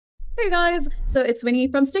Hey guys, so it's Winnie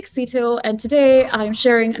from Stakecito, and today I'm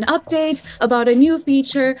sharing an update about a new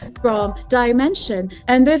feature from Dymension.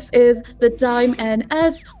 And this is the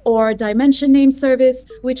DYMNS or Dymension Name Service,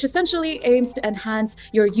 which essentially aims to enhance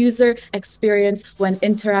your user experience when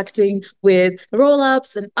interacting with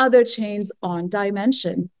rollups and other chains on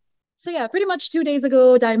Dymension. So yeah, pretty much 2 days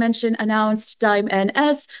ago, Dymension announced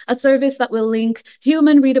DYMNS, a service that will link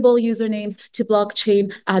human-readable usernames to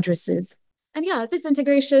blockchain addresses. And yeah, this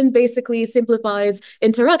integration basically simplifies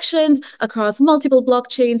interactions across multiple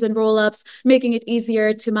blockchains and rollups, making it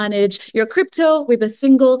easier to manage your crypto with a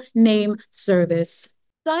single name service.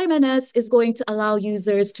 DYMNS is going to allow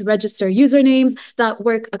users to register usernames that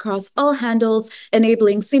work across all handles,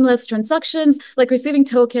 enabling seamless transactions like receiving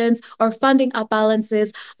tokens or funding up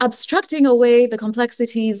balances, abstracting away the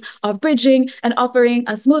complexities of bridging and offering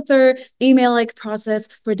a smoother email-like process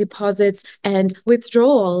for deposits and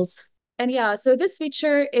withdrawals. And yeah, so this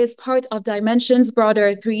feature is part of Dymension's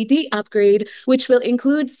broader 3D upgrade, which will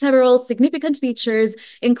include several significant features,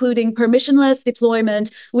 including permissionless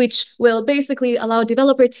deployment, which will basically allow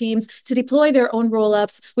developer teams to deploy their own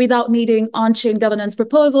rollups without needing on-chain governance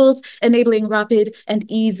proposals, enabling rapid and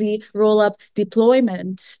easy rollup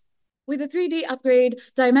deployment. With the 3D upgrade,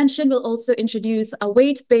 Dymension will also introduce a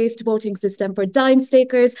weight-based voting system for DYM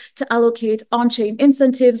Stakers to allocate on-chain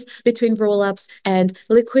incentives between rollups and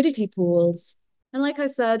liquidity pools. And like I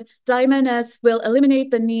said, DYMNS will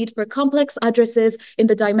eliminate the need for complex addresses in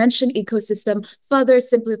the Dymension ecosystem, further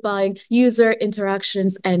simplifying user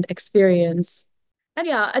interactions and experience. And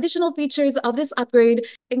yeah, additional features of this upgrade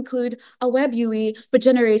include a web UI for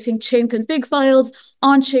generating chain config files,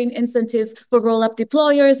 on-chain incentives for rollup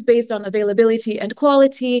deployers based on availability and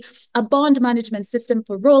quality, a bond management system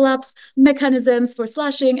for rollups, mechanisms for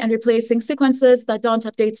slashing and replacing sequences that don't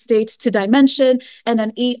update state to Dymension, and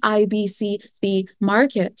an eIBC fee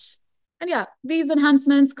market. And yeah, these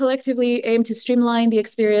enhancements collectively aim to streamline the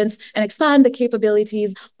experience and expand the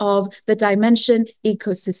capabilities of the Dymension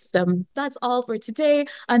ecosystem. That's all for today.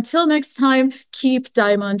 Until next time, keep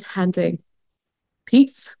diamond hunting.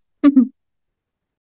 Peace.